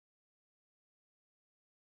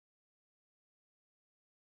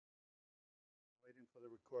for the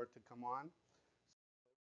record to come on.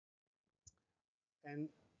 And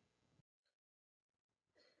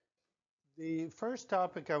the first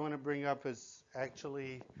topic I want to bring up is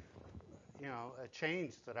actually, a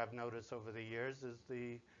change that I've noticed over the years is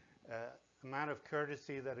the uh, amount of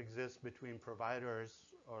courtesy that exists between providers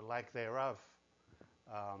or lack thereof.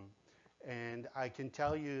 Um, and I can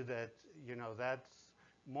tell you that, that's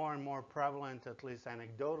more and more prevalent, at least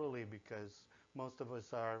anecdotally, because most of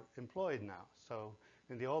us are employed now. So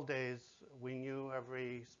in the old days, we knew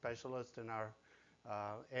every specialist in our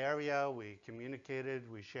area, we communicated,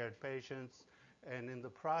 we shared patients, and in the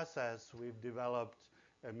process, we've developed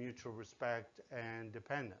a mutual respect and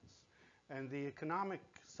dependence. And the economic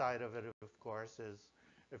side of it, of course, is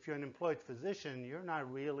if you're an employed physician, you're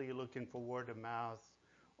not really looking for word of mouth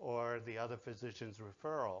or the other physician's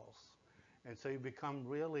referrals. And so you become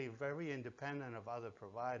really very independent of other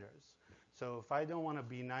providers. So if I don't want to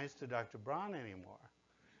be nice to Dr. Braun anymore,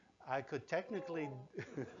 I could technically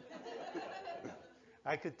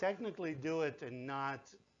I could technically do it and not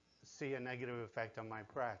see a negative effect on my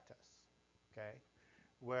practice. Okay?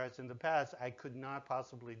 Whereas in the past, I could not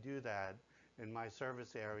possibly do that in my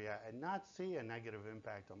service area and not see a negative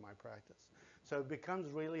impact on my practice. So it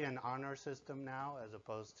becomes really an honor system now as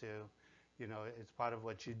opposed to, it's part of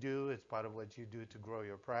what you do, it's part of what you do to grow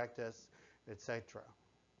your practice, etc.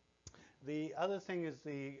 The other thing is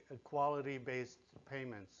the quality-based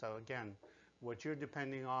payments. So again, what you're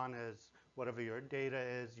depending on is whatever your data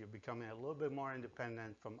is, you're becoming a little bit more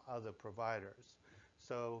independent from other providers.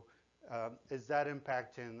 So is that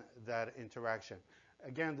impacting that interaction?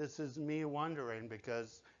 Again, this is me wondering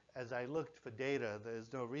because as I looked for data,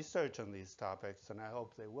 there's no research on these topics, and I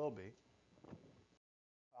hope there will be.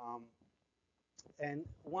 Um, and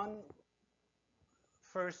one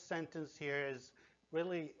first sentence here is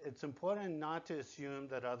really, it's important not to assume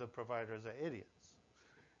that other providers are idiots.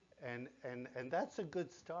 And that's a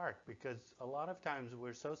good start because a lot of times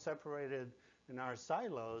we're so separated in our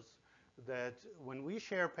silos that when we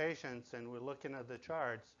share patients and we're looking at the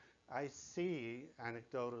charts, I see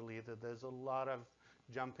anecdotally that there's a lot of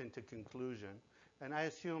jump into conclusion. And I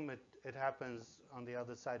assume it happens on the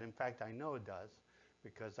other side. In fact, I know it does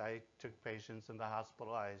because I took patients in the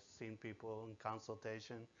hospital. I've seen people in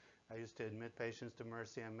consultation. I used to admit patients to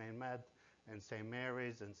Mercy and MaineMed and St.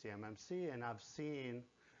 Mary's and CMMC, and I've seen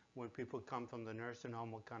when people come from the nursing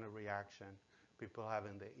home, what kind of reaction people have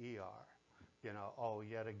in the ER. Oh,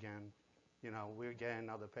 yet again, we're getting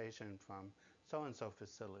another patient from so-and-so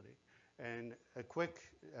facility. And a quick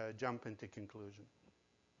jump into conclusion.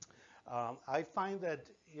 I find that,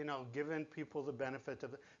 giving people the benefit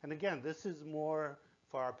of, and again, this is more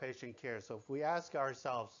for our patient care. So if we ask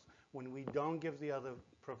ourselves, when we don't give the other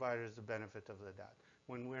providers the benefit of the doubt,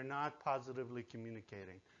 when we're not positively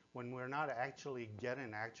communicating, when we're not actually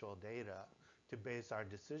getting actual data to base our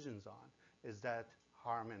decisions on, is that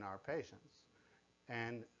harming our patients?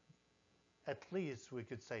 And at least we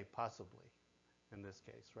could say possibly in this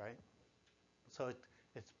case, right? So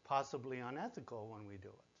it's possibly unethical when we do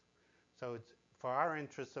it. So it's for our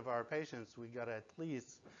interests of our patients, we got to at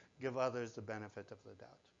least give others the benefit of the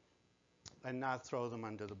doubt and not throw them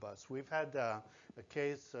under the bus. We've had a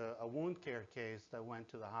case, a wound care case that went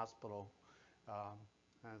to the hospital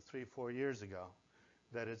 3-4 years ago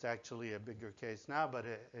that is actually a bigger case now, but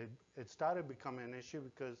it started becoming an issue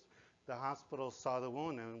because the hospital saw the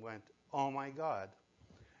wound and went, oh my God.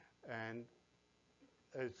 And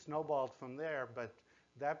it snowballed from there, but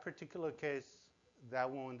that particular case, that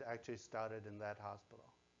wound actually started in that hospital.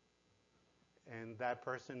 And that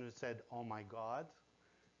person who said, oh my God,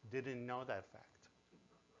 didn't know that fact,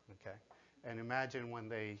 okay? And imagine when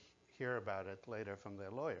they hear about it later from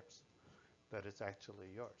their lawyers, that it's actually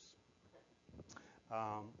yours.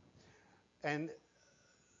 And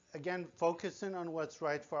again, focusing on what's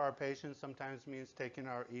right for our patients sometimes means taking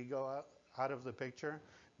our ego out of the picture.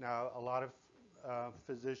 Now, a lot of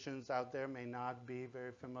physicians out there may not be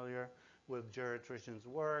very familiar with geriatricians'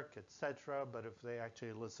 work, et cetera, but if they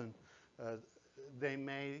actually listen, they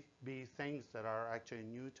may be things that are actually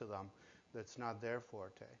new to them that's not their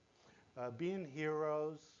forte. Being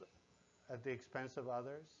heroes at the expense of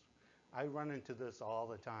others, I run into this all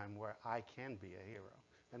the time where I can be a hero.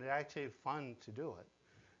 And it's actually fun to do it.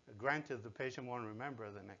 Granted, the patient won't remember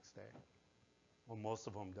the next day. Well, most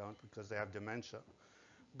of them don't because they have dementia.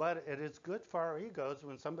 But it is good for our egos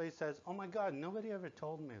when somebody says, oh my God, nobody ever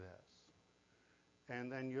told me this.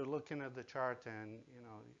 And then you're looking at the chart and,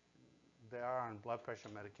 they are on blood pressure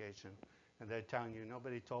medication and they're telling you,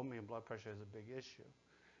 nobody told me blood pressure is a big issue.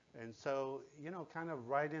 And so, kind of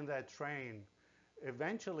riding that train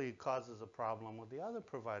eventually causes a problem with the other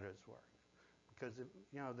provider's work. because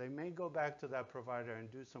they may go back to that provider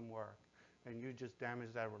and do some work, and you just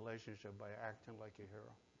damage that relationship by acting like a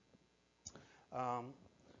hero.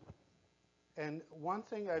 And one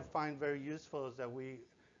thing I find very useful is that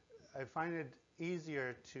I find it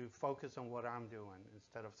easier to focus on what I'm doing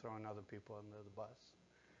instead of throwing other people under the bus.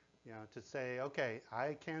 To say, okay,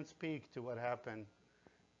 I can't speak to what happened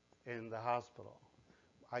in the hospital.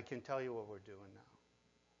 I can tell you what we're doing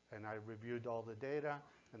now. And I reviewed all the data,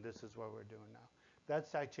 and this is what we're doing now.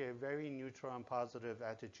 That's actually a very neutral and positive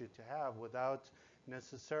attitude to have without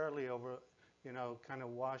necessarily kind of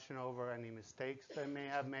washing over any mistakes they may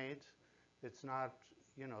have made. It's not,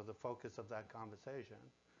 the focus of that conversation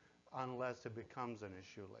unless it becomes an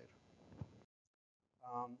issue later.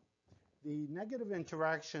 The negative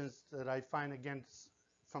interactions that I find, again,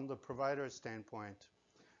 from the provider standpoint,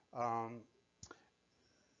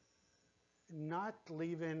 not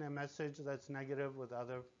leaving a message that's negative with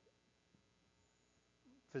other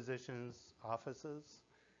physicians' offices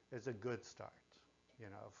is a good start.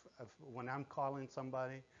 When I'm calling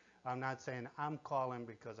somebody, I'm not saying I'm calling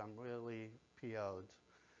because I'm really PO'd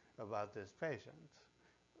about this patient.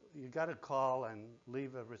 You got to call and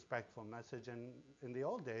leave a respectful message. And in the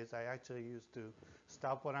old days, I actually used to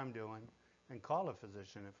stop what I'm doing and call a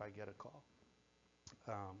physician if I get a call.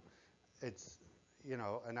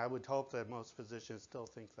 And I would hope that most physicians still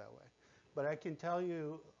think that way. But I can tell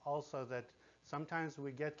you also that sometimes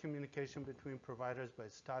we get communication between providers by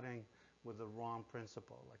starting with the wrong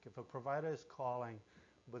principle. Like if a provider is calling,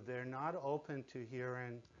 but they're not open to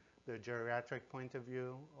hearing the geriatric point of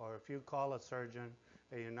view, or if you call a surgeon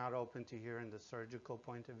and you're not open to hearing the surgical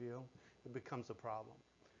point of view, it becomes a problem.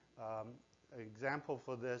 An example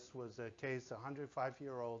for this was a case, a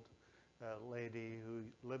 105-year-old lady who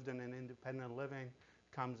lived in an independent living,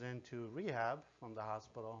 comes into rehab from the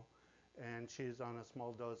hospital, and she's on a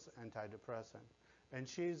small dose antidepressant. And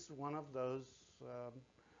she's one of those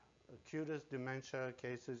acutest dementia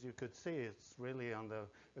cases you could see. It's really on the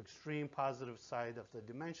extreme positive side of the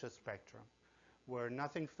dementia spectrum, where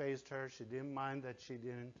nothing fazed her. She didn't mind that she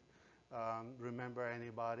didn't remember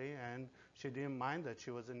anybody, and she didn't mind that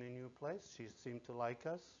she was in a new place. She seemed to like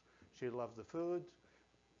us. She loved the food.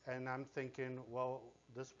 And I'm thinking, well,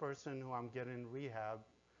 this person who I'm getting rehab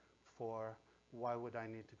for, why would I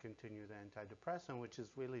need to continue the antidepressant, which is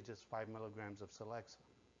really just 5 milligrams of Celexa?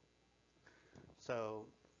 So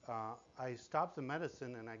I stopped the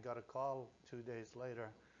medicine, and I got a call 2 days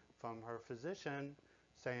later from her physician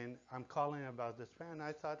saying, I'm calling about this man. And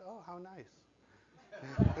I thought, oh, how nice.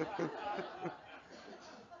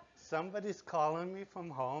 Somebody's calling me from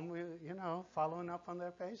home, following up on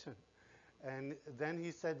their patient. And then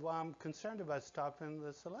he said, well, I'm concerned about stopping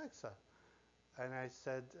the Celexa. And I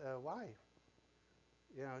said, why?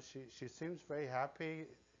 She seems very happy.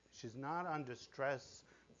 She's not under stress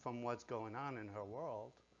from what's going on in her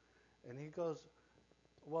world. And he goes,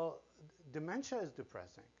 well, dementia is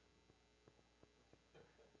depressing.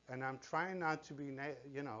 And I'm trying not to be,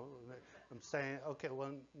 I'm saying, okay,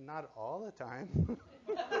 well, not all the time.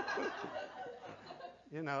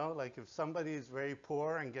 Like if somebody is very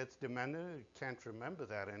poor and gets dementia, can't remember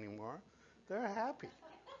that anymore, they're happy.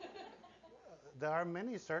 There are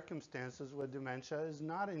many circumstances where dementia is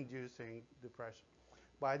not inducing depression.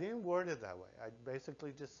 But I didn't word it that way. I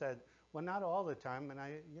basically just said, well, not all the time. And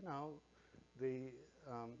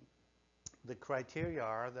the criteria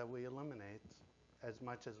are that we eliminate as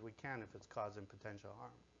much as we can if it's causing potential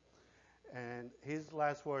harm. And his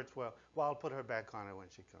last words were, well, I'll put her back on it when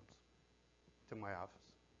she comes to my office.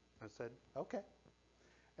 I said, okay.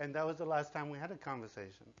 And that was the last time we had a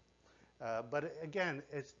conversation. But again,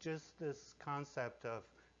 it's just this concept of,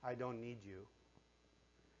 I don't need you.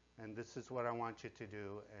 And this is what I want you to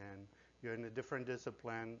do. And you're in a different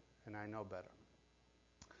discipline, and I know better.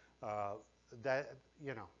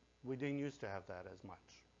 We didn't used to have that as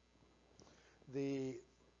much. The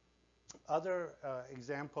other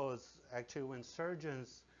example is actually when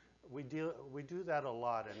surgeons, we do that a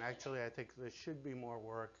lot. And actually, I think there should be more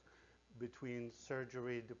work between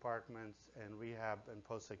surgery departments and rehab and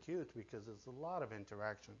post-acute, because there's a lot of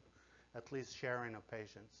interaction, at least sharing of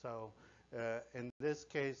patients. So in this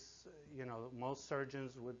case, most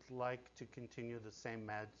surgeons would like to continue the same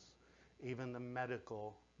meds, even the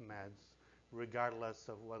medical meds, regardless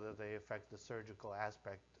of whether they affect the surgical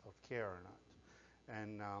aspect of care or not.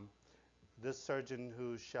 And this surgeon,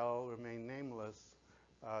 who shall remain nameless,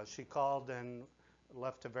 she called and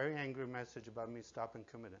left a very angry message about me stopping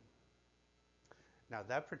Coumadin. Now,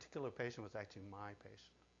 that particular patient was actually my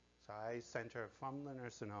patient. So I sent her from the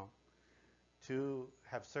nursing home to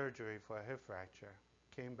have surgery for a hip fracture,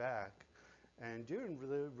 came back, And during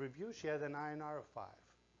the review, she had an INR of 5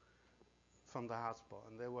 from the hospital.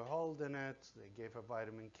 And they were holding it. They gave her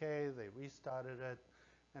vitamin K. They restarted it.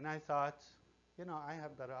 And I thought, you know, I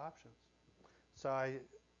have better options. So I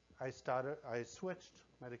switched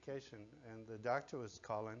medication. And the doctor was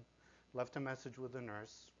calling, left a message with the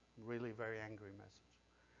nurse, really very angry message.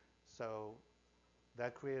 So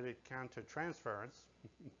that created counter-transference.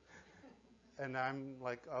 And I'm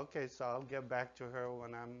like, okay, so I'll get back to her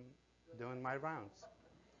when I'm doing my rounds,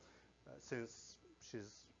 since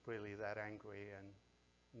she's really that angry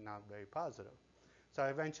and not very positive. So I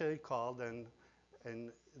eventually called, and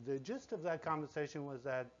the gist of that conversation was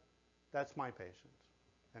that that's my patient,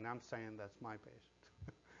 and I'm saying that's my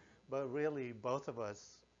patient. But really, both of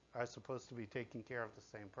us are supposed to be taking care of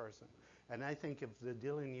the same person. And I think if the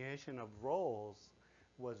delineation of roles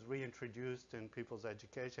was reintroduced in people's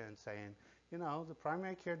education and saying, you know, the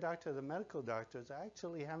primary care doctor, the medical doctor is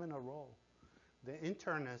actually having a role. The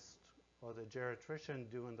internist or the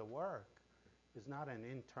geriatrician doing the work is not an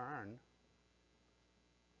intern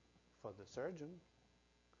for the surgeon.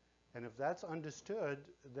 And if that's understood,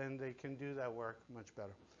 then they can do that work much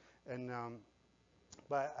better. And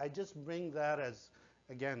but I just bring that as,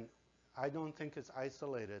 again, I don't think it's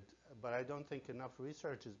isolated, but I don't think enough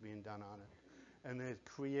research is being done on it. And it's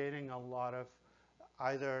creating a lot of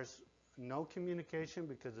either no communication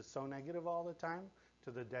because it's so negative all the time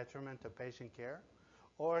to the detriment of patient care,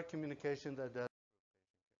 or communication that does.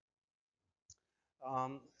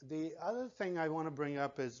 The other thing I want to bring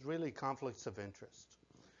up is really conflicts of interest.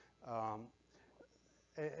 Um,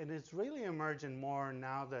 and it's really emerging more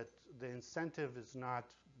now that the incentive is not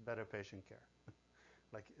better patient care.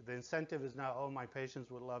 Like the incentive is not, oh, my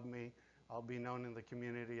patients would love me. I'll be known in the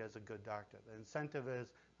community as a good doctor. The incentive is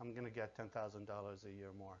I'm going to get $10,000 a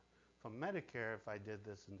year more from Medicare if I did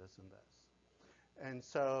this and this and this. And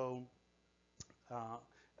so,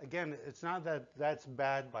 again, it's not that that's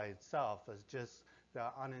bad by itself. It's just the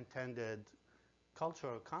unintended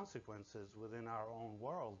cultural consequences within our own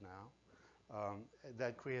world now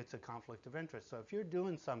that creates a conflict of interest. So if you're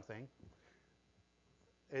doing something,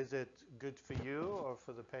 is it good for you or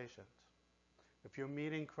for the patient? If you're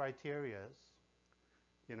meeting criterias,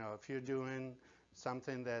 you know, if you're doing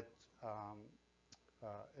something that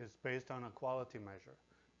is based on a quality measure,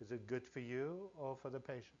 is it good for you or for the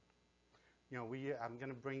patient? You know, I'm going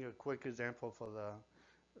to bring a quick example for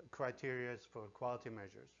the criteria for quality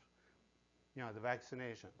measures. You know, the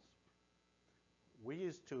vaccinations. We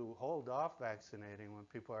used to hold off vaccinating when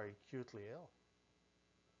people are acutely ill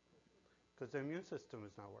because their immune system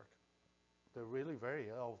is not working. They're really very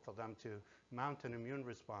ill for them to mount an immune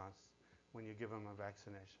response when you give them a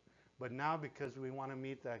vaccination. But now, because we want to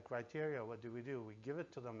meet that criteria, what do? We give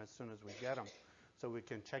it to them as soon as we get them so we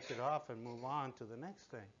can check it off and move on to the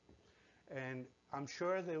next thing. And I'm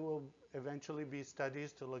sure there will eventually be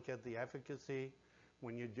studies to look at the efficacy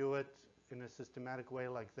when you do it in a systematic way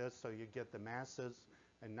like this, so you get the masses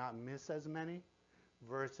and not miss as many,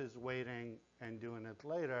 versus waiting and doing it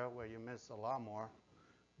later where you miss a lot more,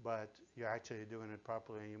 but you're actually doing it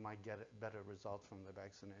properly and you might get better results from the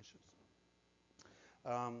vaccinations.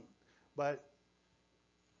 But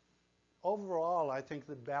overall, I think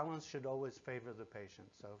the balance should always favor the patient.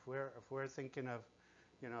 So if we're thinking of,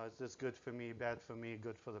 you know, is this good for me, bad for me,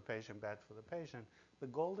 good for the patient, bad for the patient, the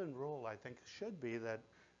golden rule, I think, should be that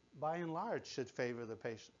by and large should favor the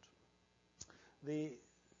patient. The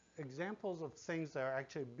examples of things that are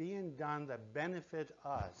actually being done that benefit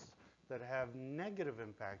us, that have negative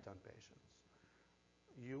impact on patients,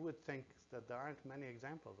 you would think that there aren't many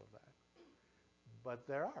examples of that. But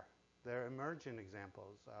there are. There are emerging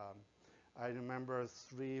examples. I remember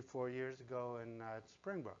 3-4 years ago at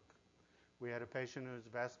Springbrook, we had a patient who was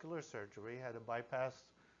vascular surgery, had a bypass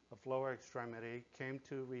of lower extremity, came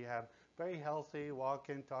to rehab, very healthy,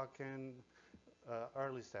 walking, talking,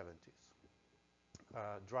 early 70s.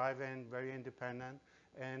 Drive-in, very independent,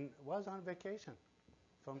 and was on vacation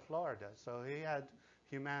from Florida. So he had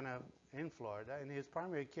Humana in Florida, and his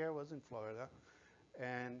primary care was in Florida.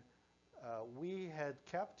 And we had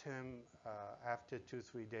kept him after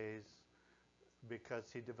 2-3 days because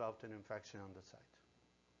he developed an infection on the site.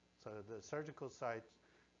 So the surgical site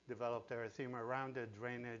developed erythema around it,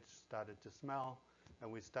 drainage started to smell,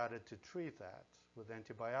 and we started to treat that with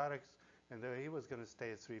antibiotics. And he was going to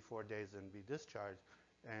stay 3-4 days and be discharged.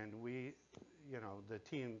 And we, you know, the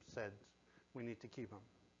team said, we need to keep him.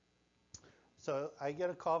 So I get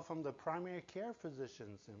a call from the primary care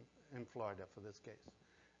physicians in Florida for this case.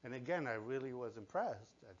 And again, I really was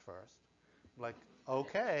impressed at first. Like,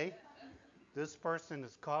 okay, this person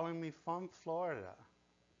is calling me from Florida,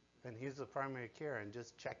 and he's the primary care and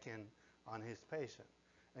just checking on his patient.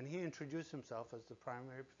 And he introduced himself as the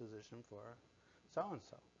primary physician for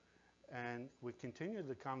so-and-so. And we continued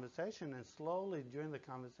the conversation, and slowly during the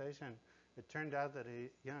conversation, it turned out that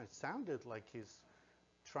it sounded like he's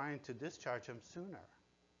trying to discharge him sooner.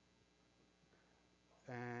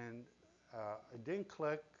 And it didn't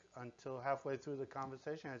click until halfway through the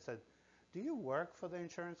conversation. I said, "Do you work for the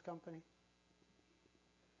insurance company?"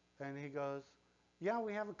 And he goes, "Yeah,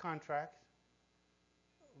 we have a contract."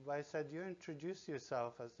 But I said, "You introduce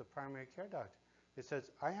yourself as the primary care doctor." He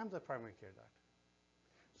says, "I am the primary care doctor."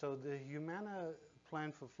 So the Humana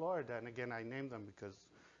plan for Florida, and again, I name them because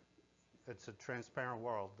it's a transparent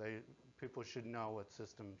world. People should know what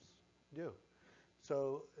systems do.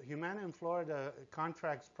 So Humana in Florida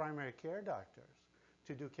contracts primary care doctors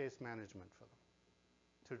to do case management for them,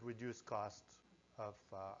 to reduce costs of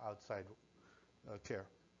outside care.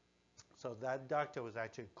 So that doctor was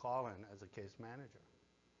actually calling as a case manager,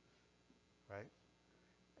 right?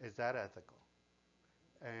 Is that ethical?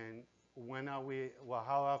 And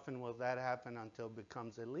how often will that happen until it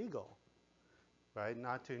becomes illegal, right?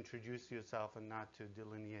 Not to introduce yourself and not to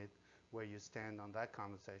delineate where you stand on that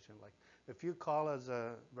conversation. Like, if you call as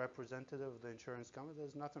a representative of the insurance company,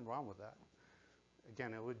 there's nothing wrong with that.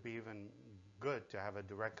 Again, it would be even good to have a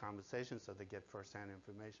direct conversation so they get firsthand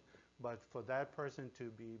information. But for that person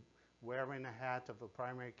to be wearing a hat of a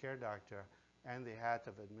primary care doctor and the hat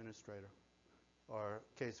of administrator or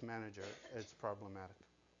case manager, it's problematic.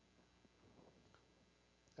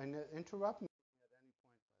 And interrupt me at any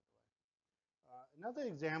point, by the way. Another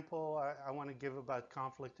example I want to give about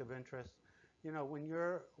conflict of interest. When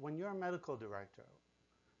you're a medical director,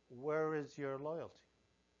 where is your loyalty?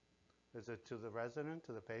 Is it to the resident,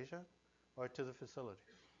 to the patient, or to the facility?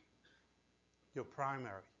 Your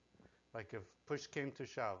primary. Like, if push came to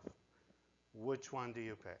shove, which one do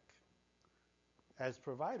you pick? As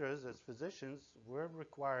providers, as physicians, we're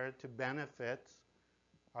required to benefit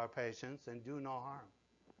our patients and do no harm,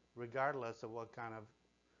 regardless of what kind of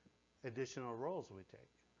additional roles we take.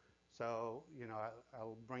 So,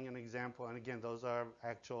 I'll bring an example, and again, those are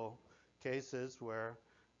actual cases where,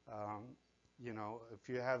 if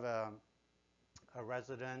you have a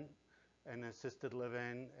resident in assisted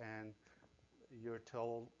living and you're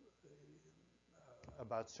told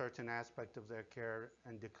about certain aspect of their care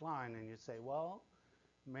and decline, and you say, well,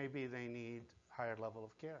 maybe they need higher level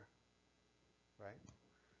of care, right?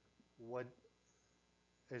 What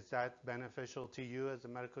is that beneficial to you as a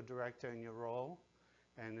medical director in your role?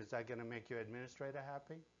 And is that going to make your administrator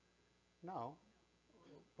happy? No,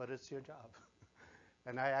 but it's your job.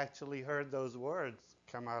 And I actually heard those words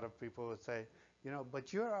come out of people who say,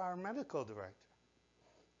 but you're our medical director.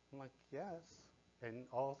 I'm like, yes, and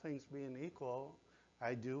all things being equal,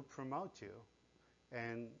 I do promote you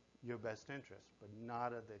and your best interest, but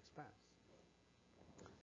not at the expense.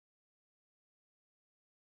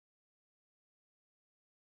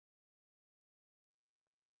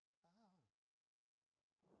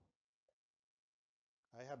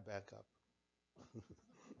 I have backup.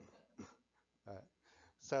 All right.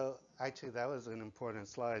 So actually, that was an important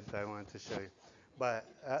slide that I wanted to show you. But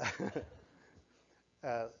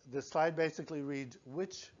the slide basically reads,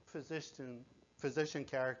 which physician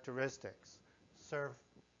characteristics serve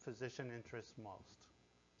physician interests most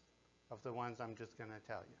of the ones I'm just going to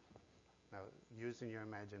tell you. Now, using your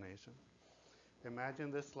imagination.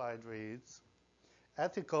 Imagine this slide reads,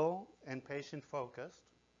 ethical and patient-focused.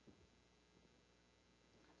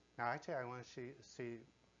 Now, actually, I want to see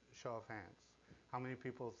show of hands. How many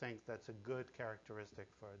people think that's a good characteristic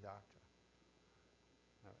for a doctor?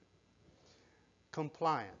 All right.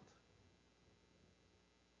 Compliant.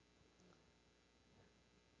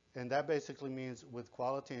 And that basically means with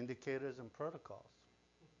quality indicators and protocols.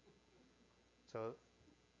 So,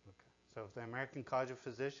 okay. So if the American College of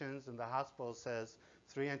Physicians and the hospital says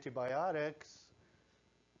 3 antibiotics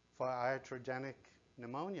for iatrogenic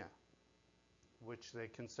pneumonia, which they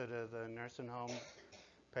consider the nursing home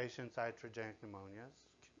patients' iatrogenic pneumonias,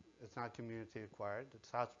 it's not community acquired, it's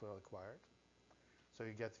hospital acquired. So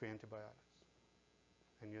you get 3 antibiotics.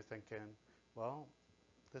 And you're thinking, well,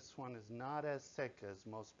 this one is not as sick as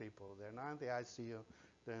most people. They're not in the ICU,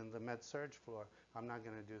 they're in the med-surg floor. I'm not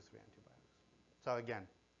going to do 3 antibiotics. So again,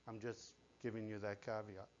 I'm just giving you that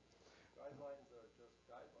caveat. Guidelines are just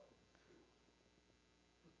guidelines.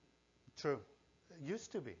 True. It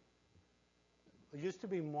used to be. It used to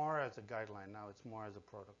be more as a guideline. Now it's more as a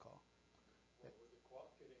protocol. Well,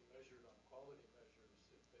 with getting measured on quality measures,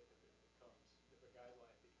 if a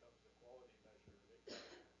guideline becomes a quality measure, it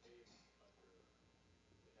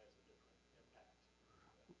has a different impact.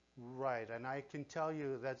 Right, and I can tell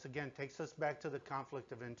you that's again takes us back to the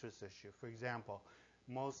conflict of interest issue. For example,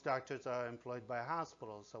 most doctors are employed by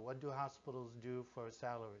hospitals. So what do hospitals do for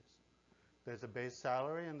salaries? There's a base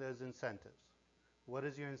salary and there's incentives. What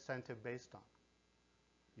is your incentive based on?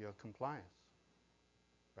 Your compliance,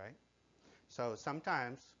 right? So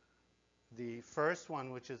sometimes the first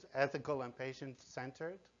one, which is ethical and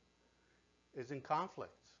patient-centered, is in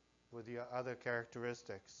conflict with your other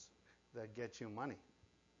characteristics that get you money.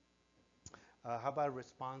 How about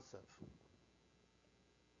responsive?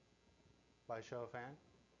 By show of hand?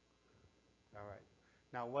 All right.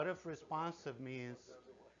 Now, what if responsive means,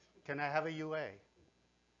 can I have a UA?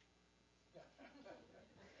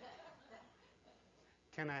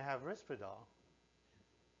 Can I have Risperdal?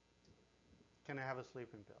 Can I have a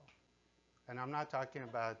sleeping pill? And I'm not talking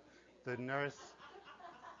about the nurse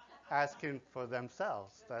asking for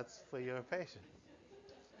themselves. That's for your patient.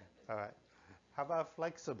 All right. How about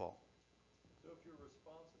flexible? So if you're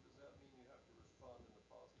responsive, does that mean you have to respond in a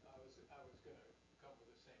positive way? I was going to come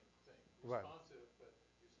with the same thing. Right. Responsive, but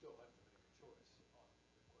you still have to make a choice on the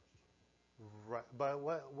question. Right. But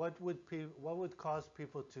what would cause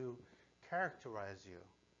people to characterize you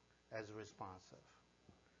as responsive?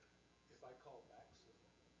 If I call back soon,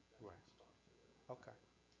 then Right. I respond to it. Okay.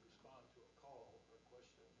 Respond to a call or a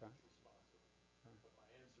question, Right. that's responsive. Right. But my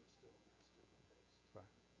answer still needs to be based.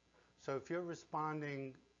 Right. So if you're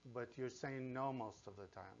responding, but you're saying no most of the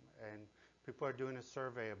time, and people are doing a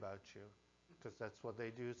survey about you, because that's what they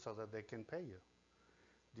do so that they can pay you,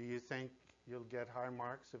 do you think you'll get high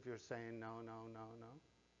marks if you're saying no, no, no, no?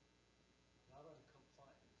 Not on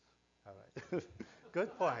compliance. All right.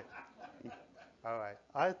 Good point. All right.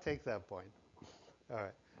 I'll take that point. All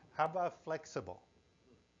right. How about flexible?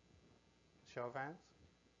 Show of hands?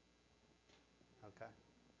 Okay.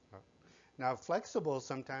 All right. Now, flexible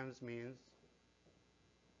sometimes means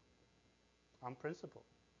unprincipled.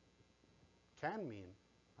 Can mean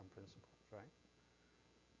unprincipled, right?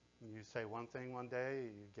 You say one thing one day,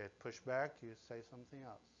 you get pushed back, you say something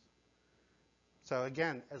else. So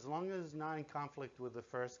again, as long as it's not in conflict with the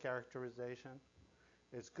first characterization,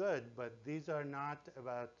 it's good, but these are not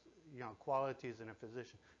about qualities in a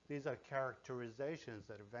physician. These are characterizations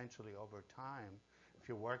that eventually over time, if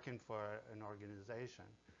you're working for an organization,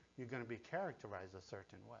 you're going to be characterized a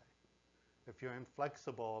certain way. If you're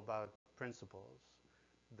inflexible about principles,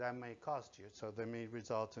 that may cost you. So they may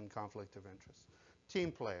result in conflict of interest.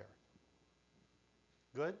 Team player.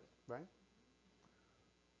 Good, right?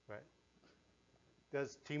 Right.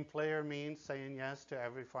 Does team player mean saying yes to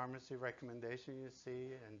every pharmacy recommendation you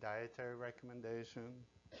see and dietary recommendation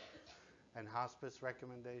and hospice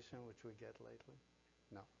recommendation, which we get lately?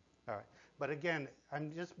 No. All right. But again,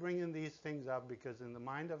 I'm just bringing these things up because in the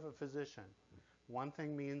mind of a physician, one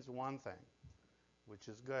thing means one thing, which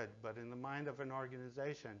is good. But in the mind of an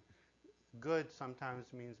organization, good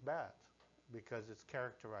sometimes means bad because it's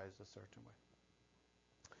characterized a certain way.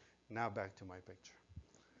 Now back to my picture.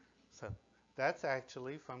 So that's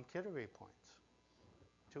actually from Kittery Point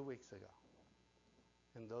 2 weeks ago.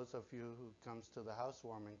 And those of you who comes to the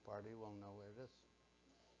housewarming party will know where it is.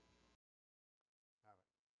 All right.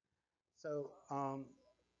 So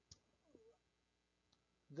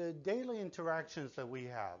the daily interactions that we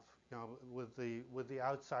have, with the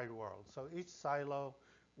outside world. So each silo,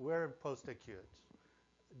 we're post-acute.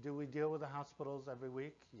 Do we deal with the hospitals every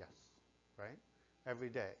week? Yes. Right? Every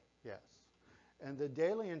day? Yes. And the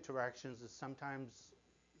daily interactions is sometimes,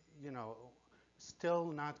 still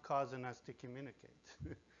not causing us to communicate.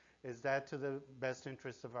 Is that to the best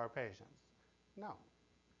interest of our patients? No,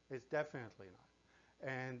 it's definitely not.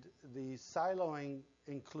 And the siloing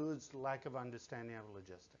includes lack of understanding of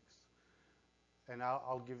logistics. And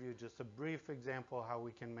I'll give you just a brief example how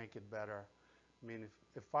we can make it better. I mean,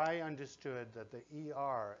 if I understood that the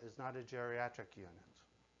ER is not a geriatric unit,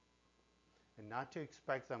 and not to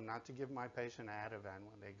expect them not to give my patient Ativan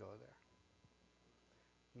when they go there,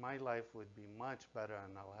 my life would be much better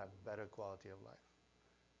and I'll have better quality of life,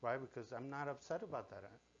 right? Because I'm not upset about that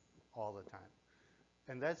all the time.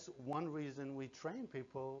 And that's one reason we train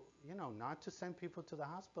people, not to send people to the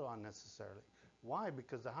hospital unnecessarily. Why?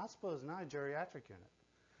 Because the hospital is not a geriatric unit.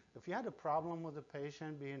 If you had a problem with a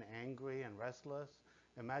patient being angry and restless,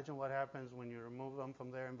 imagine what happens when you remove them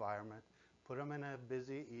from their environment, put them in a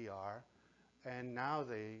busy ER, and now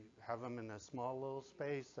they have them in a small little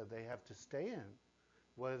space that they have to stay in.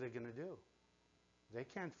 What are they going to do? They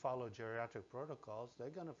can't follow geriatric protocols. They're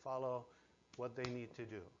going to follow what they need to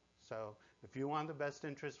do. So if you want the best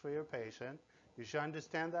interest for your patient, you should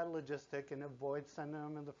understand that logistic and avoid sending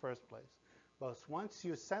them in the first place. But once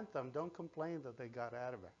you sent them, don't complain that they got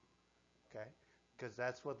out of it. Okay? because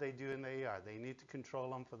that's what they do in the ER. They need to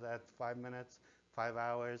control them for that 5 minutes, 5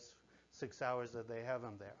 hours, 6 hours that they have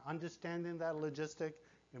them there. Understanding that logistic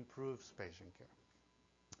improves patient care.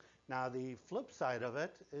 Now, the flip side of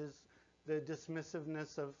it is the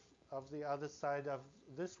dismissiveness of the other side of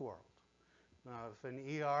this world. Now, if an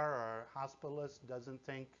ER or hospitalist doesn't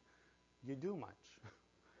think you do much,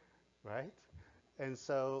 right? And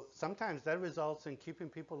so sometimes that results in keeping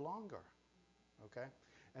people longer, okay?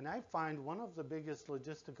 And I find one of the biggest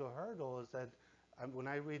logistical hurdles is that when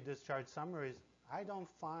I read discharge summaries, I don't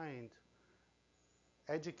find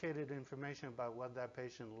educated information about what that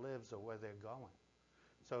patient lives or where they're going.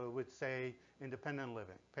 So it would say independent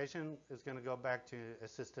living. Patient is going to go back to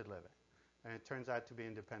assisted living, and it turns out to be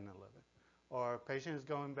independent living. Or patient is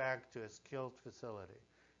going back to a skilled facility,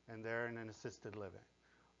 and they're in an assisted living.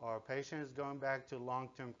 Or patient is going back to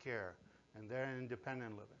long-term care, and they're in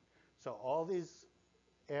independent living. So all these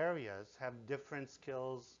areas have different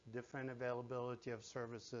skills, different availability of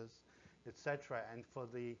services, etc. And for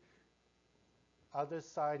the other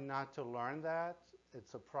side not to learn that,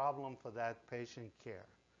 it's a problem for that patient care.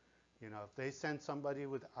 You know, if they send somebody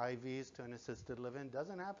with IVs to an assisted living, it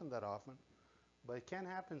doesn't happen that often, but it can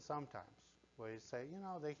happen sometimes, where you say, you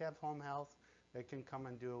know, they have home health, they can come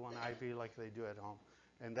and do an IV like they do at home,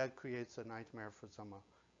 and that creates a nightmare for some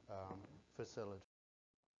facility.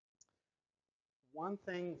 One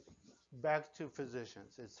thing, back to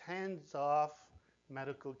physicians, is hands-off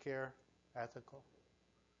medical care ethical?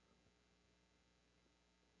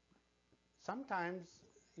 Sometimes,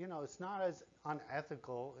 you know, it's not as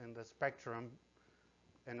unethical in the spectrum,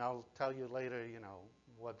 and I'll tell you later, you know,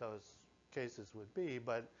 what those cases would be,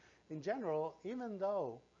 but in general, even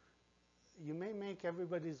though you may make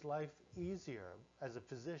everybody's life easier as a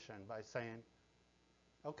physician by saying,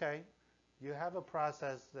 okay, you have a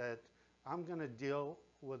process that I'm going to deal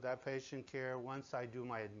with that patient care once I do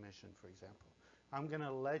my admission, for example. I'm going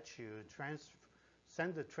to let you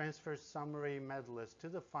send the transfer summary med list to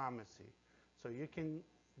the pharmacy so you can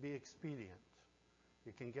be expedient.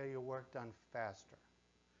 You can get your work done faster.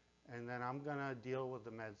 And then I'm going to deal with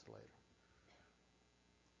the meds later.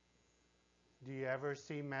 Do you ever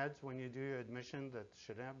see meds when you do your admission that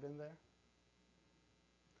shouldn't have been there?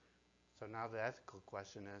 So now the ethical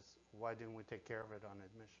question is, why didn't we take care of it on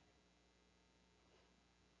admission?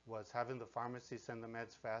 Was having the pharmacy send the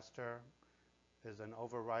meds faster is an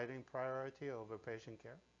overriding priority over patient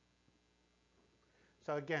care?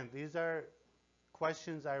 So again, these are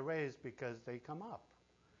questions I raise because they come up.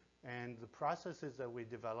 And the processes that we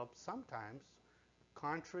develop sometimes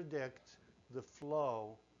contradict the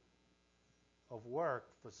flow of work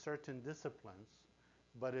for certain disciplines,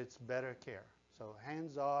 but it's better care. So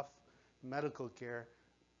hands-off medical care,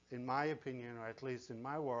 in my opinion, or at least in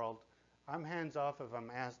my world, I'm hands-off if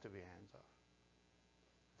I'm asked to be hands-off.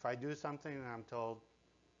 If I do something and I'm told,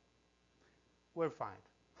 we're fine.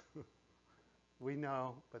 We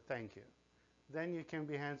know, but thank you. Then you can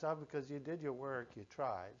be hands-off because you did your work, you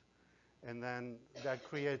tried. And then that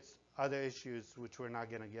creates other issues which we're not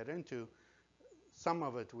going to get into. Some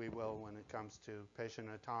of it we will when it comes to patient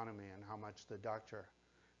autonomy and how much the doctor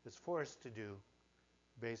is forced to do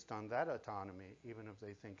based on that autonomy, even if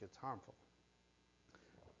they think it's harmful.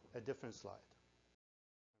 A different slide.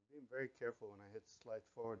 I'm being very careful when I hit slide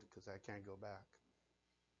forward because I can't go back.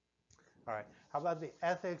 All right, how about the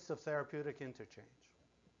ethics of therapeutic interchange?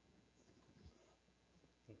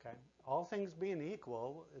 Okay, all things being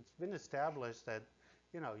equal, it's been established that,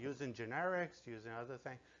 you know, using generics, using other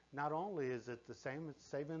things, not only is it the same, it's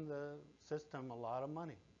saving the system a lot of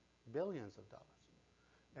money, billions of dollars.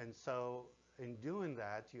 And so in doing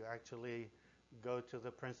that, you actually go to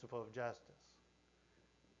the principle of justice.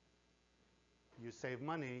 You save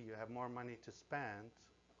money, you have more money to spend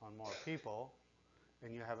on more people,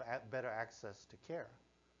 and you have better access to care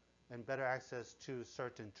and better access to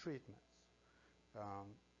certain treatments.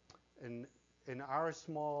 In our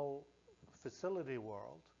small facility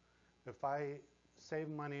world, if I save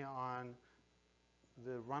money on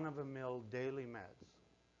the run-of-the-mill daily meds,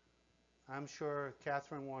 I'm sure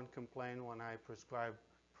Catherine won't complain when I prescribe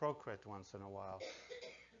Procrit once in a while,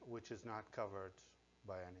 which is not covered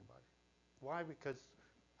by anybody. Why? Because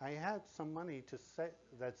I had some money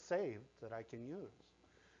that's saved that I can use.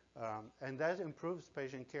 And that improves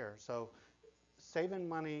patient care. So saving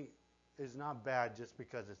money is not bad just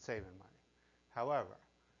because it's saving money. However,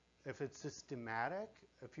 if it's systematic,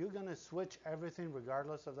 if you're going to switch everything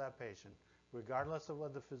regardless of that patient, regardless of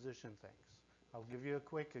what the physician thinks, I'll give you a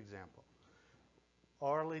quick example.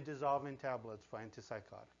 Orally dissolving tablets for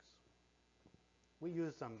antipsychotics. We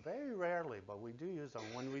use them very rarely, but we do use them.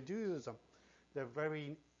 When we do use them, they're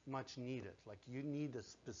very much needed. Like you need a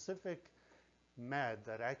specific med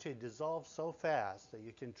that actually dissolves so fast that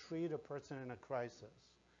you can treat a person in a crisis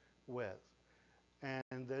with.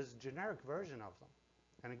 And there's a generic version of them.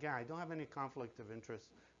 And again, I don't have any conflict of interest.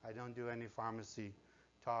 I don't do any pharmacy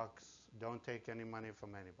talks, don't take any money from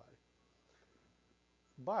anybody.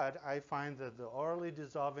 But I find that the orally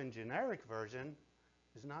dissolving generic version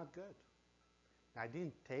is not good. I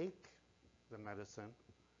didn't take the medicine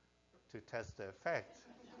to test the effect.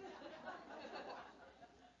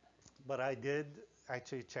 But I did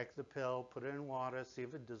actually check the pill, put it in water, see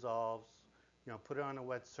if it dissolves, put it on a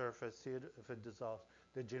wet surface, see if it dissolves.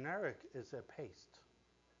 The generic is a paste.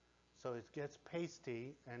 So it gets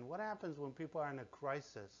pasty, and what happens when people are in a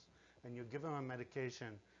crisis and you give them a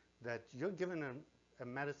medication that you're giving them a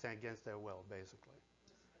medicine against their will, basically.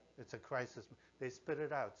 It's a crisis. They spit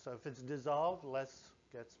it out. So if it's dissolved, less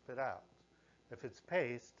gets spit out. If it's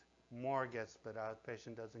paste, more gets spit out.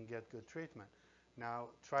 Patient doesn't get good treatment. Now,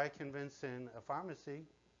 try convincing a pharmacy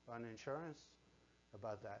on insurance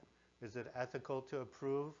about that. Is it ethical to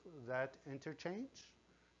approve that interchange?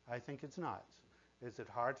 I think it's not. Is it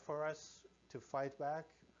hard for us to fight back?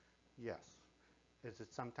 Yes. Is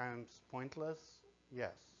it sometimes pointless?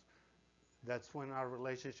 Yes. That's when our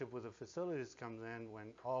relationship with the facilities comes in. When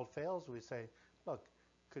all fails, we say, look,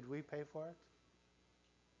 could we pay for it?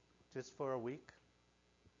 Just for a week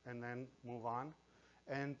and then move on?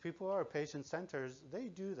 And people who are patient centers, they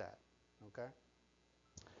do that, okay?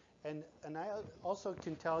 And I also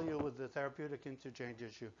can tell you with the therapeutic interchange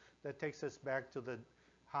issue, that takes us back to the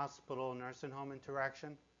hospital nursing home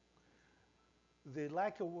interaction. The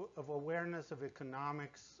lack of awareness of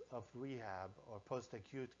economics of rehab or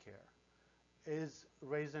post-acute care is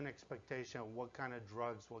raising expectation of what kind of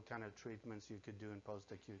drugs, what kind of treatments you could do in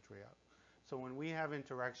post-acute rehab. So when we have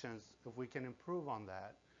interactions, if we can improve on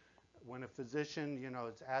that, when a physician,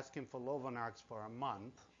 is asking for Lovenox for a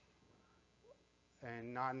month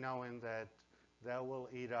and not knowing that that will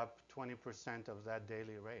eat up 20% of that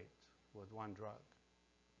daily rate with one drug,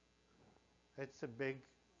 it's a big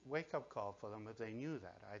wake-up call for them if they knew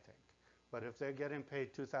that, I think. But if they're getting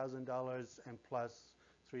paid $2,000 and plus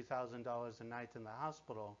 $3,000 a night in the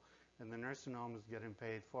hospital, and the nursing home is getting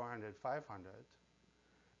paid $400, $500,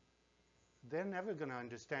 they're never going to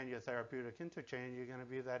understand your therapeutic interchange. You're going to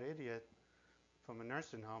be that idiot from a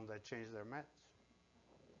nursing home that changed their meds.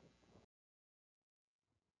 All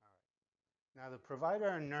right. Now, the provider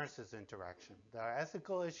and nurses interaction. There are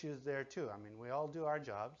ethical issues there, too. I mean, we all do our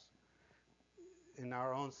jobs in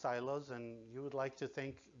our own silos, and you would like to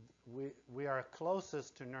think we are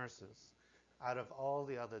closest to nurses out of all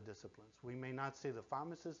the other disciplines. We may not see the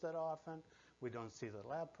pharmacist that often, we don't see the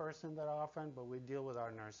lab person that often, but we deal with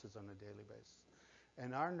our nurses on a daily basis.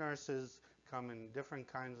 And our nurses come in different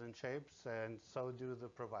kinds and shapes, and so do the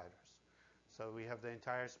providers. So we have the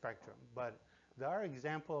entire spectrum. But there are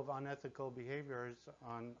examples of unethical behaviors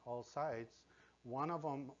on all sides. One of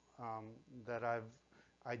them that I've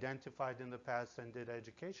identified in the past and did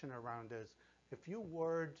education around is if you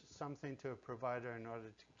word something to a provider in order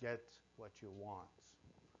to get what you want.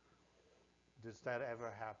 Does that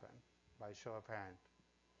ever happen? By show of hand.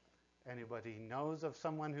 Anybody knows of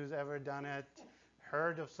someone who's ever done it?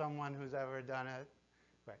 Heard of someone who's ever done it?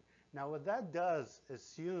 Right. Now what that does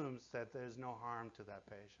assumes that there's no harm to that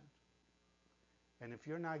patient. And if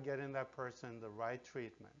you're not getting that person the right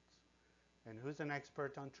treatment, and who's an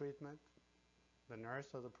expert on treatment? The nurse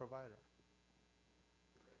or the provider?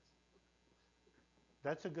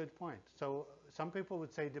 That's a good point. So some people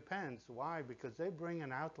would say depends. Why? Because they bring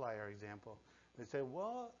an outlier example. They say,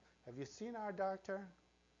 well, have you seen our doctor?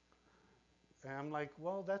 And I'm like,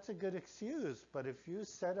 well, that's a good excuse. But if you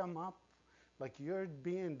set them up like you're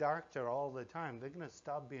being doctor all the time, they're going to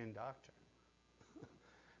stop being doctor.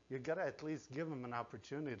 You got to at least give them an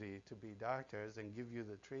opportunity to be doctors and give you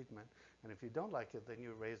the treatment. And if you don't like it, then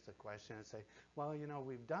you raise the question and say, well,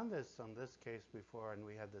 we've done this on this case before and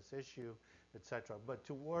we had this issue, etc. But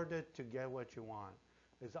to word it to get what you want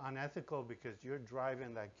is unethical because you're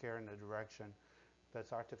driving that care in a direction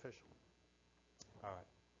that's artificial. All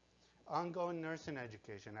right. Ongoing nursing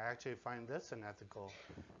education. I actually find this an ethical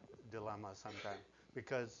dilemma sometimes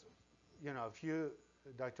because,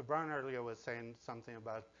 Dr. Brown earlier was saying something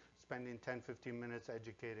about spending 10, 15 minutes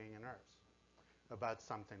educating a nurse about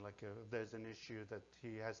something, like if there's an issue that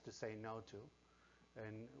he has to say no to,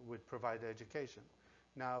 and would provide education.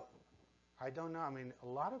 Now, I don't know. I mean, a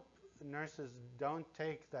lot of nurses don't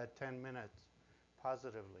take that 10 minutes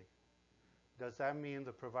positively. Does that mean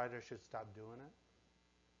the provider should stop doing it?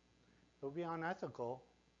 It would be unethical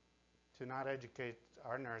to not educate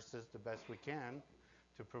our nurses the best we can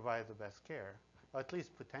to provide the best care. or at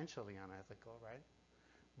least potentially unethical, right?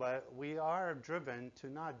 But we are driven to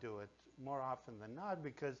not do it more often than not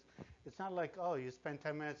because it's not like, oh, you spend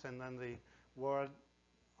 10 minutes and then the word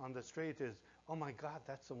on the street is, oh my God,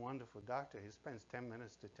 that's a wonderful doctor. He spends 10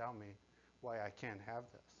 minutes to tell me why I can't have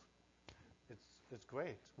this. It's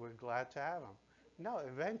great. We're glad to have him. No,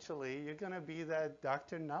 eventually you're going to be that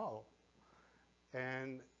Dr. No.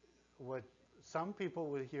 And what some people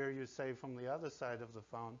would hear you say from the other side of the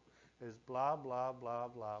phone is blah, blah, blah,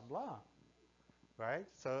 blah, blah. Right?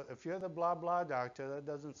 So if you're the blah, blah doctor, that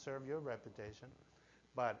doesn't serve your reputation.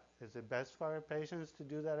 But is it best for our patients to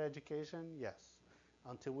do that education? Yes.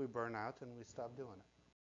 Until we burn out and we stop doing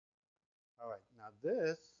it. All right. Now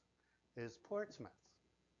this is Portsmouth.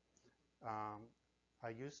 I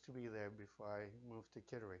used to be there before I moved to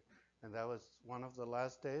Kittery. And that was one of the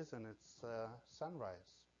last days, and it's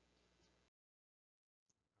sunrise.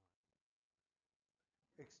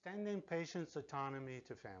 Extending patients' autonomy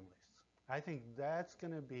to families. I think that's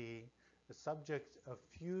going to be the subject of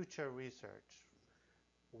future research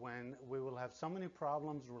when we will have so many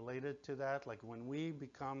problems related to that, like when we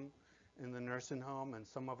become in the nursing home and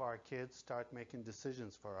some of our kids start making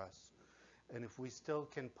decisions for us. And if we still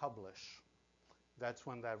can publish, that's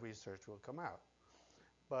when that research will come out.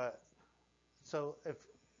 But so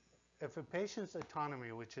if a patient's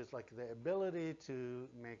autonomy, which is like the ability to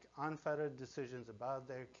make unfettered decisions about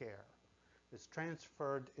their care, is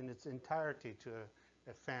transferred in its entirety to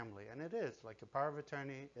a family, and it is, like a power of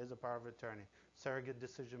attorney is a power of attorney, surrogate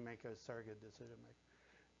decision maker is surrogate decision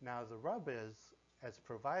maker. Now the rub is, as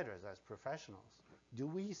providers, as professionals, do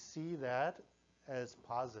we see that as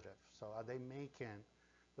positive? So are they making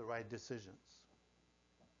the right decisions?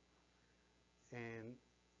 And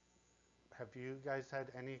have you guys had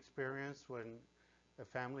any experience when a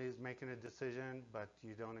family is making a decision but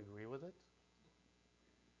you don't agree with it?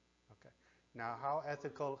 Okay. Now, how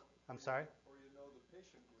ethical? I'm sorry? Or you know the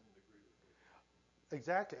patient wouldn't agree with it.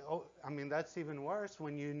 Exactly. Oh, I mean, that's even worse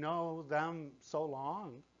when you know them so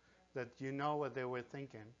long that you know what they were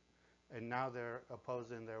thinking, and now they're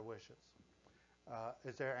opposing their wishes.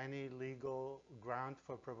 Is there any legal ground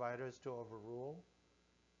for providers to overrule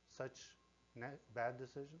such bad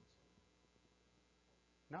decisions?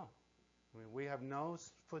 No. I mean, we have no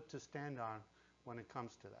foot to stand on when it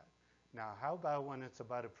comes to that. Now, how about when it's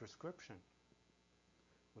about a prescription?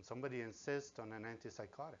 When somebody insists on an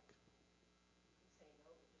antipsychotic?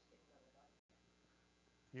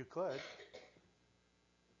 You could,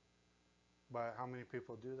 but how many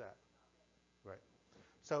people do that? Right.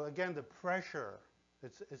 So again, the pressure,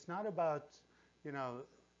 it's not about, you know,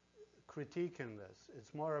 critiquing this.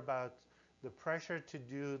 It's more about the pressure to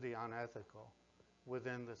do the unethical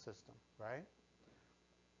within the system, right?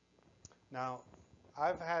 Now,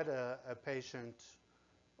 I've had a patient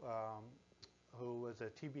who was a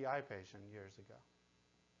TBI patient years ago.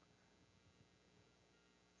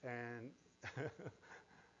 And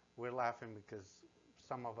we're laughing because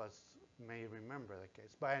some of us may remember the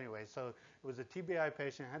case. But anyway, so it was a TBI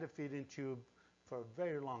patient, had a feeding tube for a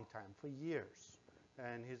very long time, for years.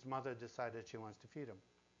 And his mother decided she wants to feed him.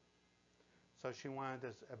 So she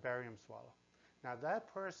wanted a barium swallow. Now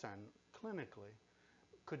that person, clinically,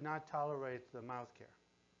 could not tolerate the mouth care.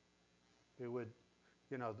 It would,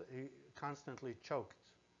 you know, he constantly choked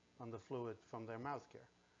on the fluid from their mouth care.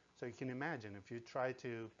 So you can imagine if you try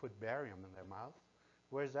to put barium in their mouth,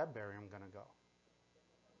 where's that barium going to go?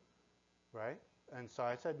 Right? And so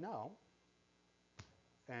I said no.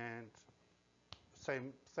 And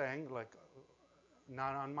same thing, like,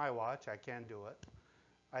 not on my watch, I can't do it.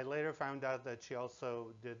 I later found out that she also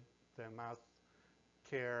did the mouth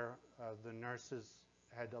care. The nurses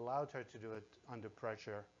had allowed her to do it under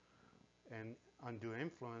pressure and undue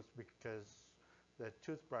influence because the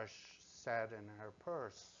toothbrush sat in her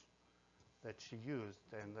purse that she used,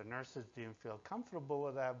 and the nurses didn't feel comfortable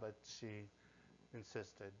with that, but she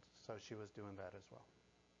insisted, so she was doing that as well.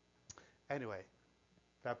 Anyway,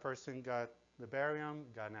 that person got the barium,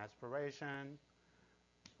 got an aspiration.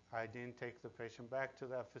 I didn't take the patient back to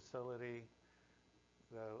that facility.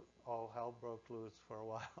 All hell broke loose for a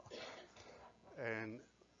while. And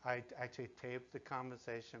I actually taped the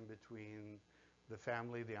conversation between the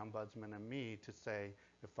family, the ombudsman, and me to say,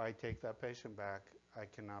 if I take that patient back, I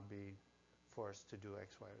cannot be forced to do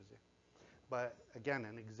X, Y, or Z. But again,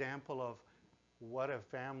 an example of what a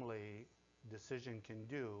family decision can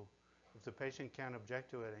do if the patient can't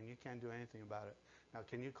object to it and you can't do anything about it. Now,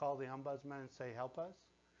 can you call the ombudsman and say, help us?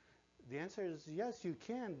 The answer is yes, you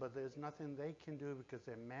can, but there's nothing they can do because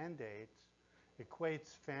their mandate equates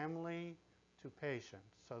family to patient.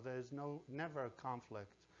 So there's never a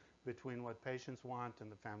conflict between what patients want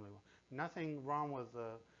and the family want. Nothing wrong with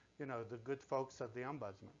the good folks at the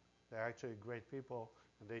ombudsman. They're actually great people,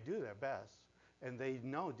 and they do their best, and they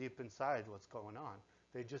know deep inside what's going on.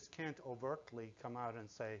 They just can't overtly come out and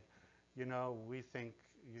say, we think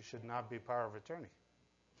you should not be power of attorney.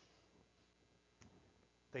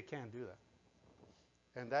 They can't do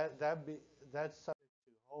that, and that's subject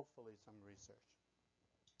to hopefully some research.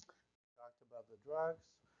 Talked about the drugs.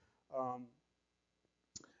 Um,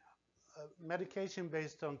 Medication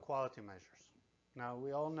based on quality measures. Now,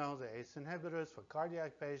 we all know the ACE inhibitors for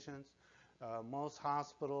cardiac patients. Most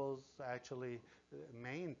hospitals, actually,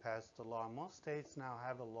 Maine passed a law. Most states now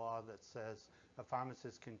have a law that says a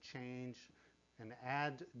pharmacist can change and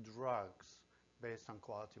add drugs based on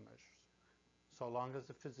quality measures, so long as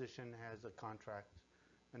the physician has a contract,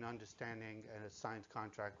 an understanding, and a signed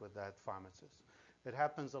contract with that pharmacist. It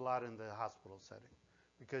happens a lot in the hospital setting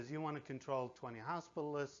because you want to control 20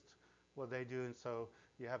 hospitalists, what they do, and so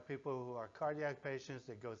you have people who are cardiac patients,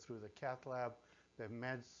 they go through the cath lab, their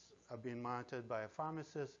meds are being monitored by a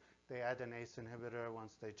pharmacist, they add an ACE inhibitor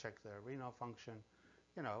once they check their renal function.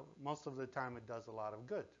 Most of the time it does a lot of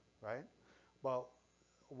good, right? Well,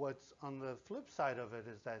 what's on the flip side of it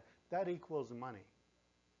is that equals money.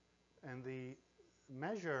 And the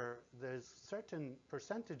measure, there's certain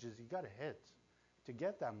percentages you got to hit to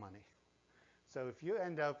get that money. So if you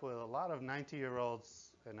end up with a lot of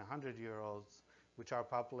 90-year-olds and 100-year-olds, which our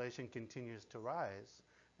population continues to rise,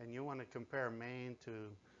 and you want to compare Maine to,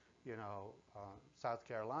 South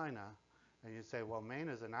Carolina, and you say, well, Maine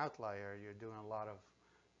is an outlier. You're doing a lot of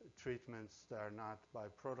treatments that are not by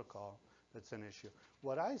protocol. That's an issue.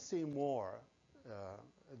 What I see more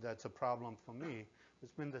that's a problem for me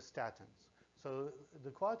has been the statins. So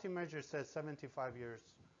the quality measure says 75 years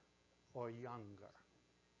or younger.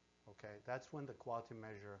 Okay, that's when the quality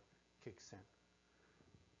measure kicks in.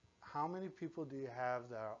 How many people do you have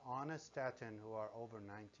that are on a statin who are over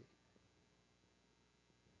 90?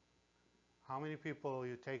 How many people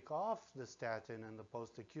you take off the statin in the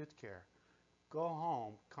post-acute care, go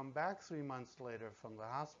home, come back 3 months later from the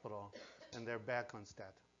hospital, and they're back on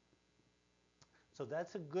statin? So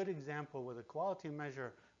that's a good example where the quality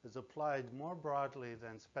measure is applied more broadly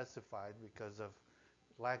than specified because of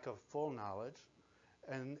lack of full knowledge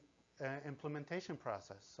and implementation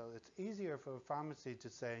process. So it's easier for a pharmacy to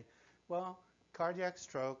say, well, cardiac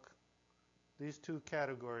stroke, these two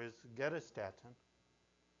categories, get a statin,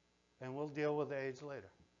 and we'll deal with the age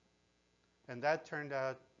later. And that turned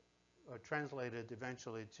out, or translated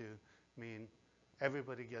eventually to mean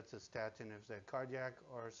everybody gets a statin if they're cardiac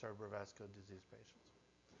or cerebrovascular disease patients.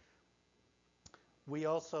 We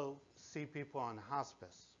also see people on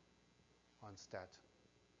hospice on statin.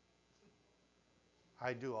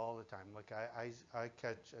 I do all the time. Like I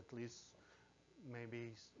catch at least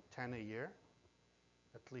maybe 10 a year,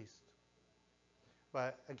 at least.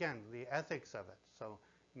 But again, the ethics of it. So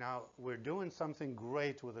now we're doing something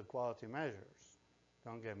great with the quality measures.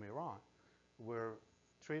 Don't get me wrong. We're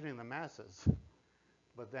treating the masses.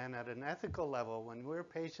 But then at an ethical level, when we're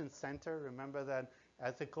patient-centered, remember that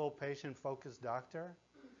ethical patient-focused doctor?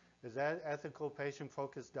 Is that ethical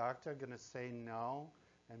patient-focused doctor going to say no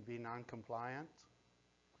and be non-compliant?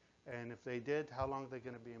 And if they did, how long are they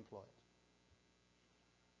going to be employed?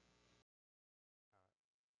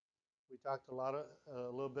 We talked a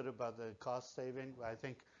little bit about the cost saving. I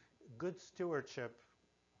think good stewardship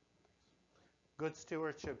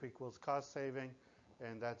equals cost saving,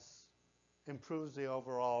 and that's improves the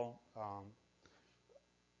overall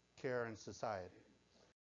care in society.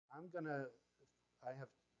 I have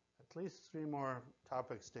at least 3 more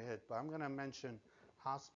topics to hit, but I'm going to mention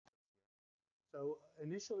hospice. So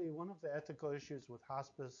initially, one of the ethical issues with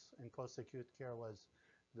hospice and post-acute care was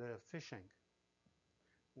the phishing.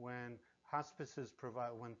 When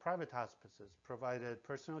private hospices provided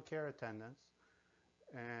personal care attendants,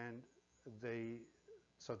 and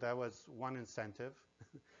so that was one incentive.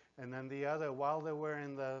 And then the other, while they were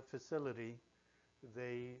in the facility,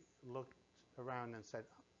 they looked around and said,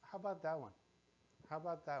 how about that one? How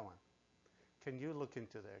about that one? Can you look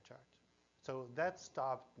into their chart? So that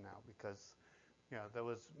stopped now because there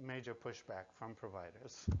was major pushback from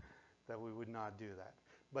providers that we would not do that.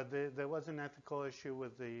 But there was an ethical issue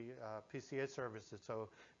with the PCA services. So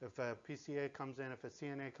if a PCA comes in, if a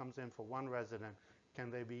CNA comes in for one resident,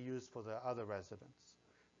 can they be used for the other residents?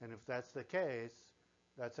 And if that's the case,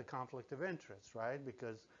 that's a conflict of interest, right?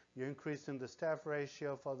 Because you're increasing the staff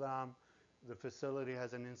ratio for them. The facility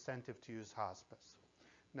has an incentive to use hospice.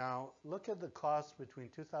 Now, look at the cost between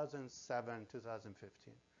 2007 and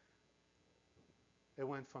 2015. It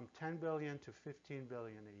went from $10 billion to $15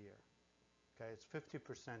 billion a year. Okay, it's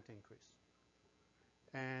 50% increase.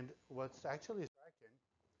 And what's actually striking,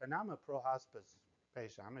 and I'm a pro-hospice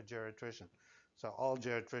patient, I'm a geriatrician, so all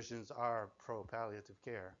geriatricians are pro-palliative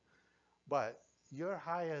care, but your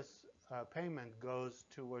highest payment goes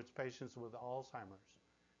towards patients with Alzheimer's,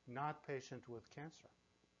 not patients with cancer.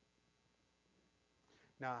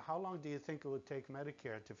 Now, how long do you think it would take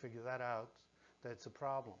Medicare to figure that out? That's a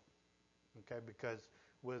problem, okay? Because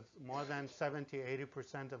with more than 70,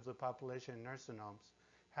 80% of the population in nursing homes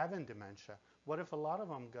having dementia, what if a lot of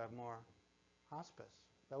them got more hospice?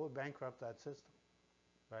 That would bankrupt that system,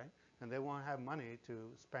 right? And they won't have money to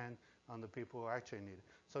spend on the people who actually need it.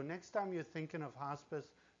 So next time you're thinking of hospice,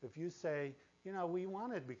 if you say, you know, we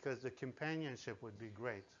want it because the companionship would be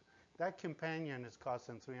great. That companion is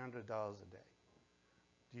costing $300 a day.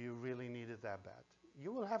 Do you really need it that bad?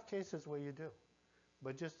 You will have cases where you do,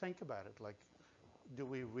 but just think about it. Like, do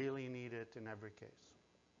we really need it in every case?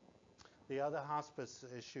 The other hospice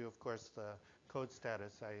issue, of course, the code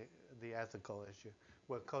status, the ethical issue,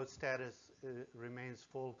 where code status remains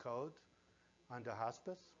full code under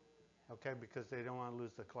hospice, okay, because they don't want to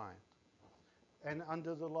lose the client. And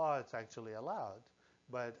under the law, it's actually allowed,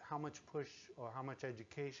 but how much push or how much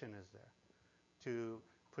education is there to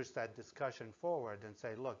push that discussion forward and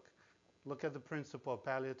say, look at the principle of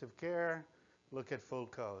palliative care, look at full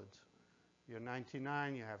code. You're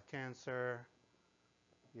 99, you have cancer,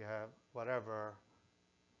 you have whatever.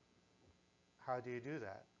 How do you do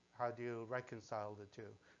that? How do you reconcile the two?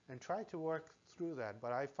 And try to work through that.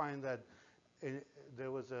 But I find that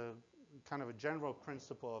there was a kind of a general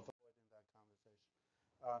principle of avoiding that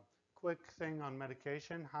conversation. Quick thing on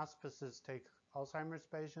medication. Hospices take Alzheimer's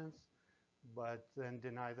patients, but then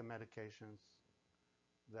deny the medications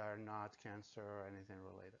that are not cancer or anything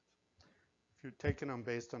related. If you're taking them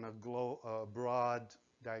based on a broad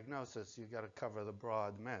diagnosis, you got to cover the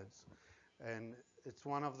broad meds. And it's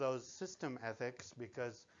one of those system ethics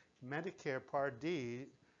because Medicare Part D,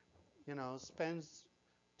 you know, spends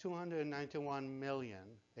 $291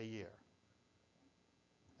 million a year.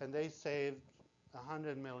 And they saved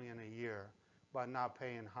 $100 million a year by not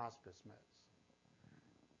paying hospice meds.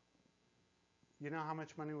 You know how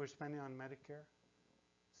much money we're spending on Medicare?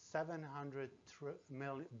 $700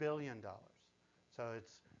 billion. So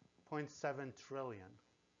it's 0.7 trillion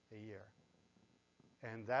a year.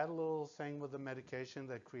 And that little thing with the medication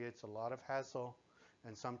that creates a lot of hassle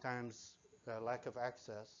and sometimes lack of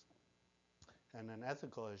access and an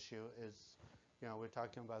ethical issue is, you know, we're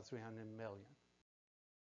talking about 300 million.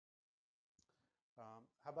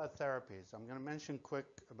 How about therapies? I'm going to mention quick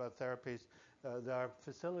about therapies. There are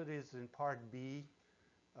facilities in Part B,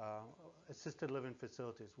 assisted living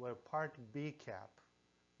facilities, where Part B cap,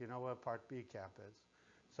 you know what Part B cap is?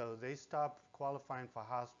 So they stopped qualifying for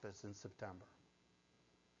hospice in September.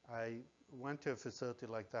 I went to a facility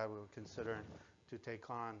like that we were considering to take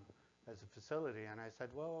on as a facility, and I said,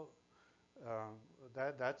 well,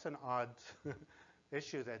 that's an odd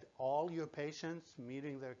issue that all your patients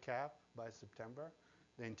meeting their cap by September,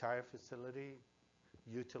 the entire facility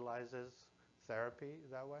utilizes therapy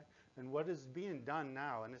that way. And what is being done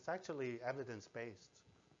now, and it's actually evidence-based,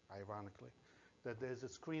 ironically, that there's a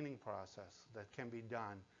screening process that can be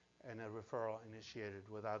done and a referral initiated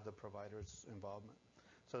without the provider's involvement.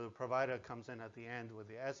 So the provider comes in at the end with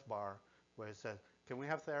the S bar where it says, can we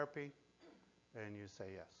have therapy? And you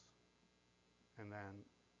say yes. And then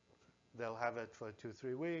they'll have it for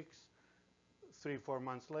 2-3 weeks. 3-4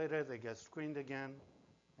 months later, they get screened again,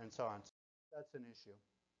 and so on. So that's an issue.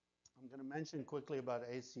 I'm going to mention quickly about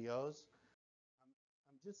ACOs.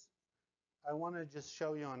 I want to just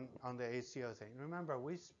show you on the ACO thing. Remember,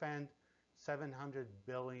 we spend $700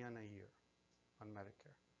 billion a year on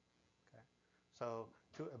Medicare. Okay, so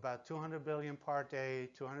about $200 billion Part A,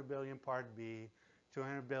 $200 billion Part B,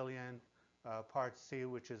 $200 billion Part C,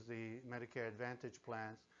 which is the Medicare Advantage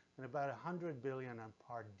plans, and about $100 billion on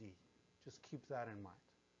Part D. Just keep that in mind.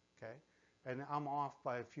 Okay, and I'm off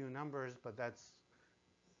by a few numbers, but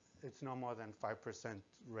it's no more than 5%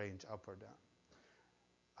 range up or down.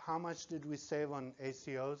 How much did we save on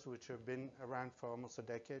ACOs, which have been around for almost a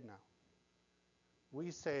decade now?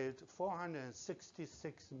 We saved $466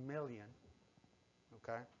 million,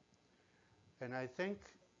 okay? And I think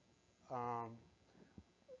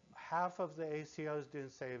half of the ACOs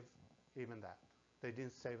didn't save even that. They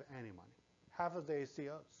didn't save any money. Half of the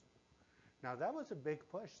ACOs. Now, that was a big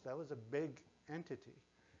push. That was a big entity.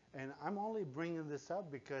 And I'm only bringing this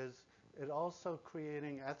up because it also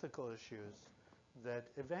creating ethical issues that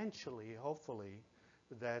eventually, hopefully,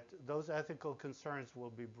 that those ethical concerns will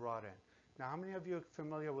be brought in. Now, how many of you are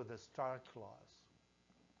familiar with the Stark Laws?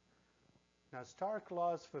 Now, Stark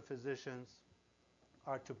Laws for physicians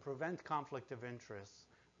are to prevent conflict of interest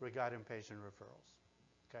regarding patient referrals.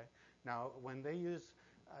 Okay? Now, when they use,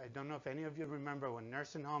 I don't know if any of you remember when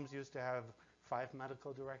nursing homes used to have 5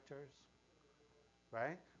 medical directors,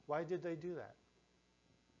 right? Why did they do that?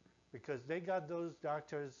 Because they got those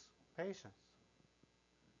doctors' patients.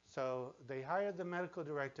 So they hired the medical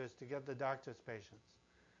directors to get the doctor's patients.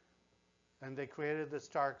 And they created the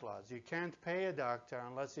STAR clause. You can't pay a doctor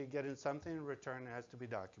unless you're getting something in return. It has to be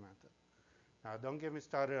documented. Now, don't get me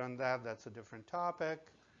started on that. That's a different topic.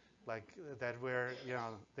 Like that where,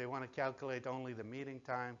 they want to calculate only the meeting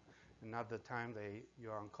time and not the time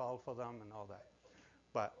you're on call for them and all that.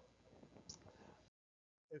 But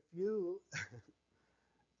if you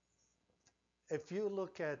if you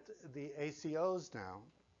look at the ACOs now,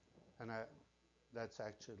 and that's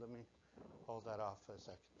actually, let me hold that off for a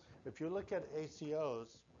second. If you look at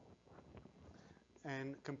ACOs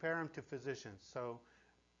and compare them to physicians, so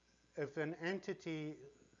if an entity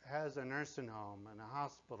has a nursing home and a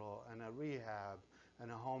hospital and a rehab and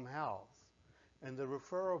a home health, and the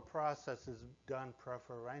referral process is done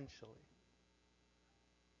preferentially,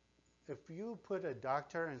 if you put a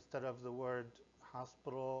doctor instead of the word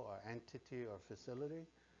hospital or entity or facility,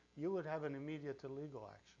 you would have an immediate illegal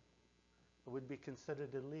action. It would be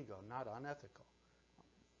considered illegal, not unethical.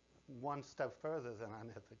 One step further than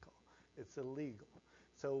unethical. It's illegal.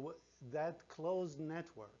 So that closed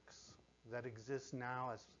networks that exist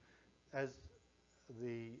now as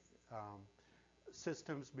the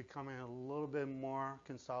systems becoming a little bit more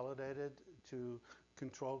consolidated to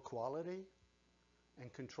control quality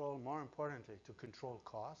and control, more importantly, to control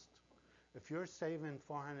cost. If you're saving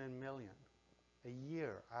 400 million a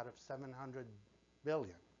year out of 700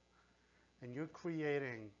 billion, and you're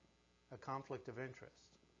creating a conflict of interest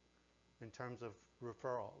in terms of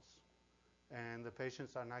referrals, and the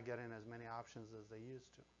patients are not getting as many options as they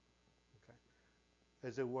used to. Okay.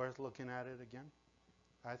 Is it worth looking at it again?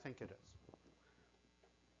 I think it is.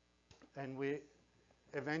 And we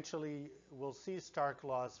eventually will see Stark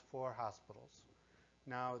laws for hospitals.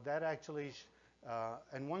 Now, that actually,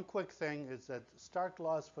 and one quick thing is that Stark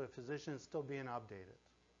laws for physicians still being updated.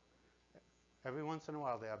 Every once in a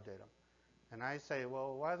while they update them. And I say,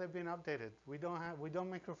 well, why are they being updated? We don't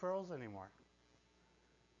make referrals anymore.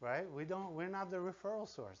 Right? We're not the referral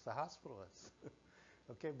source, the hospital is.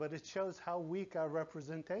 Okay, but it shows how weak our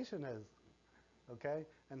representation is. Okay?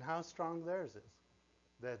 And how strong theirs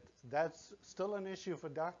is. That's still an issue for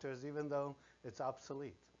doctors, even though it's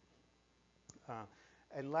obsolete.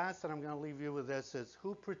 And last, and I'm going to leave you with this, is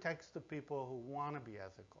who protects the people who want to be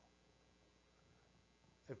ethical?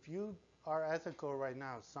 If you are ethical right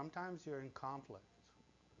now, sometimes you're in conflict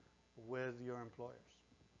with your employers.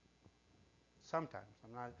 Sometimes.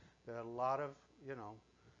 There are a lot of,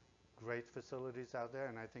 great facilities out there,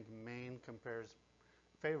 and I think Maine compares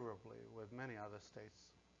favorably with many other states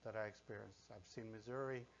that I experienced. I've seen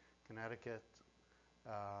Missouri, Connecticut,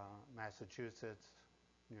 Massachusetts,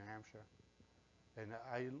 New Hampshire. And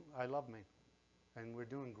I love Maine, and we're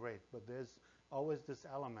doing great. But there's always this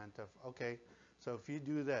element of, okay, so if you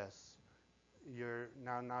do this, you're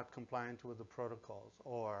now not compliant with the protocols.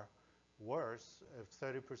 Or worse, if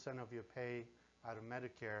 30% of your pay out of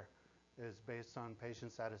Medicare is based on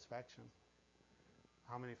patient satisfaction,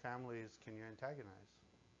 how many families can you antagonize?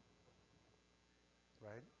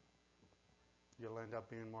 Right? You'll end up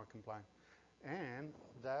being more compliant. And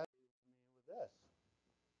that leaves me with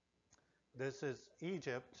this. This is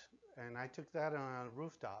Egypt, and I took that on a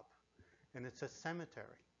rooftop, and it's a cemetery.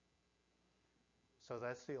 So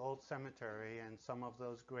that's the old cemetery, and some of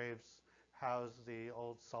those graves house the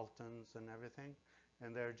old sultans and everything,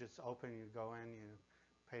 and they're just open. You go in, you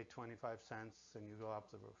pay 25 cents, and you go up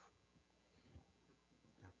the roof.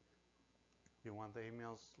 Yeah. You want the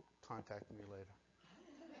emails? Contact me later.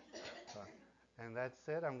 And that's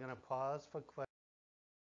it. I'm going to pause for questions.